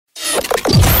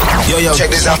Yo, check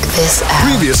this out.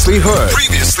 Previously heard.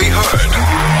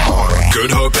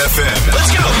 Good Hope FM.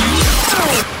 Let's go.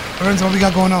 Lorenzo, what we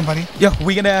got going on, buddy? Yeah,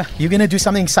 you're gonna do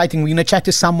something exciting. We're gonna chat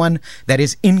to someone that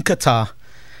is in Qatar.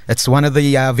 It's one of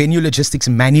the venue logistics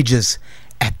managers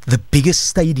at the biggest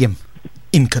stadium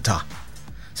in Qatar.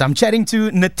 So I'm chatting to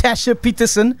Natasha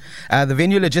Petersen, the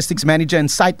venue logistics manager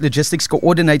and site logistics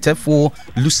coordinator for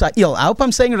Lusail. I hope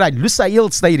I'm saying it right,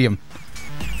 Lusail Stadium.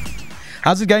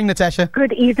 How's it going, Natasha?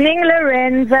 Good evening,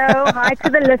 Lorenzo. Hi to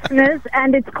the listeners.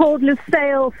 And it's called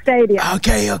Lusail Stadium.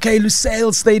 Okay,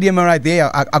 Lusail Stadium. All right, there.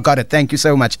 I got it. Thank you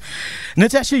so much.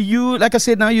 Natasha, you, like I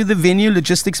said, now you're the venue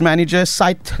logistics manager,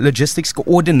 site logistics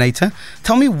coordinator.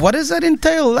 Tell me, what does that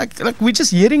entail? Like we're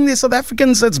just hearing the South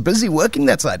Africans that's busy working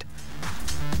that side.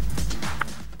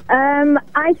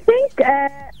 I think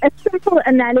a simple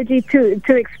analogy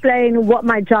to explain what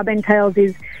my job entails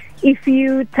is, if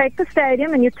you take the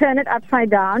stadium and you turn it upside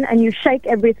down and you shake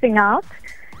everything out,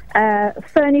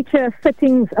 furniture,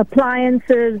 fittings,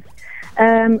 appliances,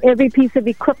 every piece of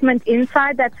equipment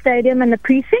inside that stadium and the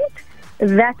precinct,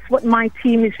 that's what my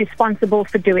team is responsible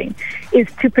for doing, is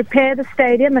to prepare the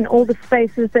stadium and all the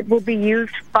spaces that will be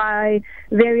used by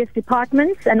various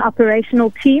departments and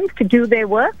operational teams to do their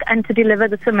work and to deliver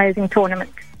this amazing tournament.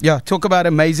 Yeah, talk about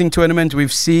amazing tournament.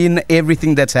 We've seen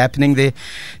everything that's happening there.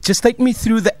 Just take me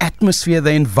through the atmosphere,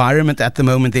 the environment at the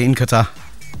moment there in Qatar.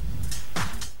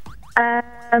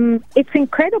 It's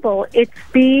incredible. It's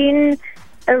been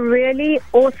a really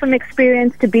awesome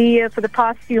experience to be here for the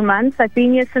past few months. I've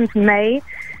been here since May.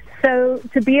 So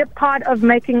to be a part of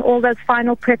making all those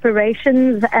final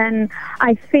preparations, and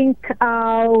I think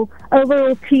our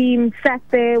overall team sat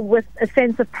there with a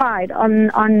sense of pride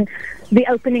on the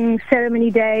opening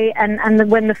ceremony day and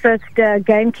when the first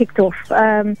game kicked off.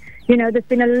 There's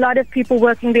been a lot of people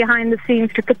working behind the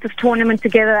scenes to put this tournament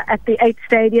together at the 8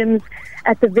 stadiums,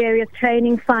 at the various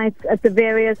training sites, at the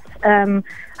various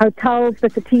hotels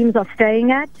that the teams are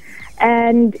staying at.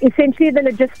 And essentially the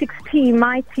logistics team,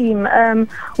 my team,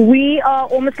 we are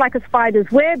almost like a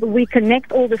spider's web. We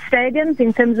connect all the stadiums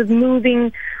in terms of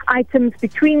moving items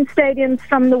between stadiums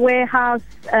from the warehouse,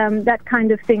 that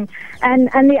kind of thing. And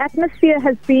the atmosphere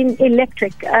has been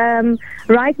electric.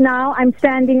 Right now I'm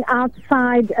standing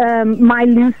outside my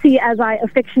Lucy, as I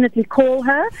affectionately call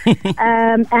her,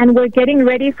 and we're getting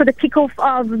ready for the kickoff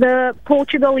of the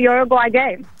Portugal-Uruguay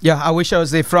game. Yeah, I wish I was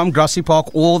there, from Grassy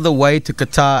Park all the way to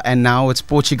Qatar, and now it's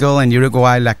Portugal and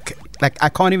Uruguay. Like I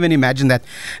can't even imagine that.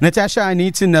 Natasha, I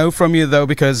need to know from you though,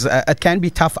 because it can be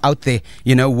tough out there,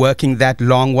 working that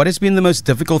long. What has been the most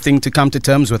difficult thing to come to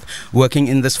terms with working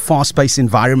in this fast-paced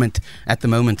environment at the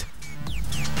moment?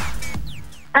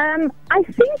 I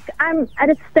think I'm at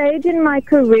a stage in my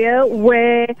career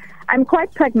where I'm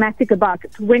quite pragmatic about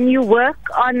it. When you work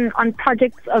on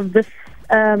projects of this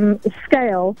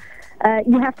scale,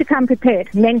 you have to come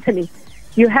prepared mentally.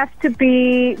 You have to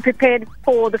be prepared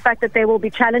for the fact that there will be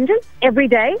challenges every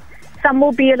day. Some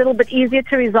will be a little bit easier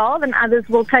to resolve, and others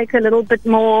will take a little bit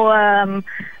more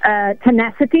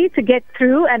tenacity to get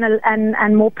through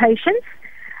and more patience.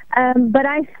 But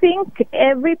I think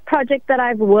every project that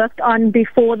I've worked on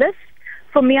before this,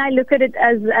 for me, I look at it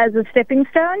as a stepping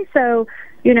stone. So,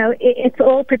 it's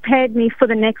all prepared me for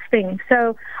the next thing.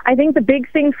 So I think the big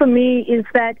thing for me is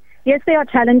that, yes, there are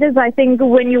challenges. I think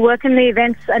when you work in the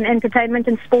events and entertainment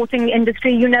and sporting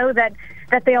industry, you know that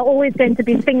there are always going to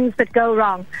be things that go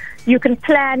wrong. You can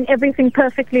plan everything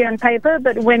perfectly on paper,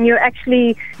 but when you're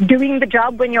actually doing the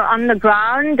job, when you're on the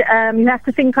ground, you have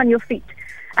to think on your feet.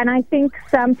 And I think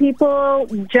some people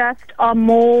just are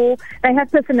more, they have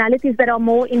personalities that are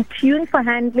more in tune for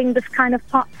handling this kind of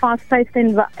fast-paced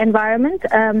environment.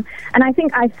 And I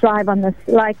think I thrive on this.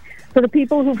 Like, for the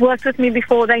people who've worked with me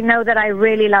before, they know that I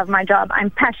really love my job. I'm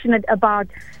passionate about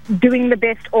doing the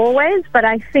best always, but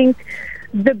I think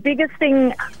the biggest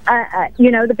thing,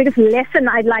 the biggest lesson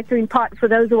I'd like to impart for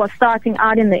those who are starting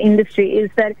out in the industry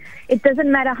is that it doesn't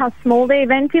matter how small the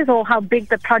event is or how big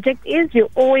the project is, you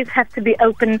always have to be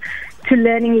open to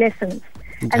learning lessons.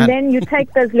 And then you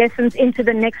take those lessons into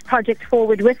the next project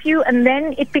forward with you, and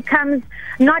then it becomes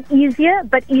not easier,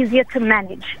 but easier to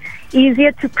manage,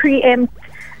 easier to preempt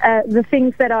the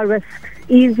things that are risks,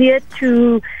 easier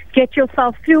to get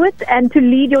yourself through it and to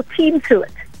lead your team through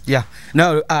it. Yeah,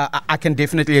 no, I can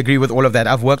definitely agree with all of that.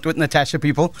 I've worked with Natasha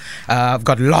people. I've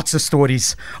got lots of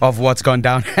stories of what's gone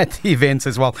down at the events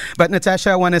as well. But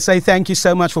Natasha, I want to say thank you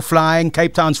so much for flying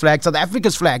Cape Town's flag, South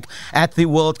Africa's flag at the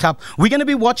World Cup. We're going to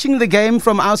be watching the game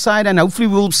from outside, and hopefully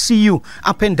we'll see you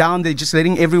up and down there, just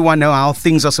letting everyone know how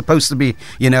things are supposed to be,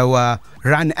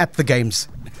 run at the games,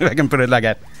 if I can put it like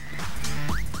that.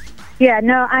 Yeah,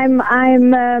 no, I'm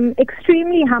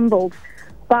extremely humbled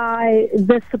by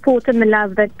the support and the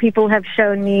love that people have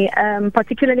shown me,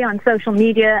 particularly on social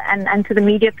media and to the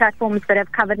media platforms that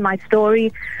have covered my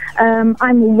story.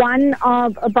 I'm one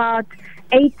of about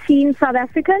 18 South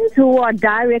Africans who are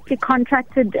directly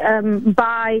contracted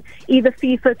by either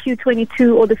FIFA,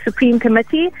 Q22 or the Supreme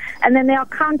Committee. And then there are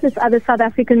countless other South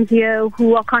Africans here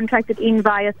who are contracted in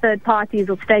via third parties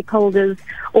or stakeholders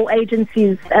or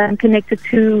agencies connected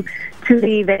to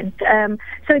the event.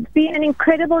 So it's been an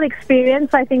incredible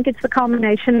experience. I think it's the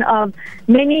culmination of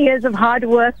many years of hard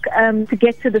work to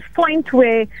get to this point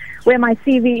where my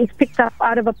CV is picked up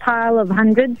out of a pile of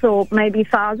hundreds or maybe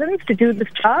thousands to do this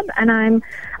job, and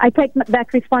I take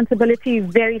that responsibility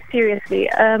very seriously.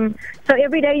 So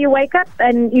every day you wake up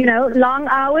and, long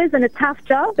hours and a tough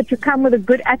job, but you come with a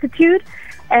good attitude,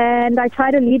 and I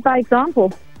try to lead by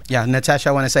example. Yeah, Natasha,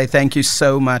 I want to say thank you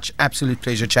so much. Absolute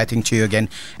pleasure chatting to you again.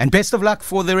 And best of luck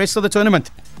for the rest of the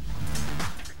tournament.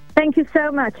 Thank you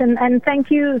so much. And thank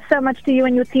you so much to you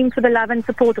and your team for the love and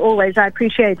support always. I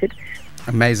appreciate it.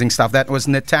 Amazing stuff. That was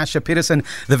Natasha Petersen,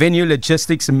 the venue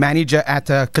logistics manager at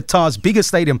Qatar's biggest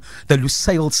stadium, the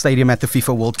Lusail Stadium at the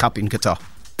FIFA World Cup in Qatar.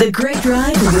 The Great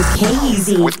Ride with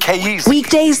K-Easy. With K-Easy.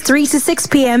 Weekdays 3 to 6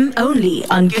 p.m. only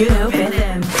on Good Hope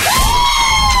FM.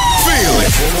 Feel it.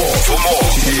 For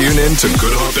more, tune in to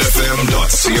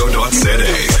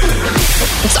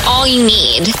goodhopefm.co.za. It's all you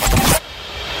need.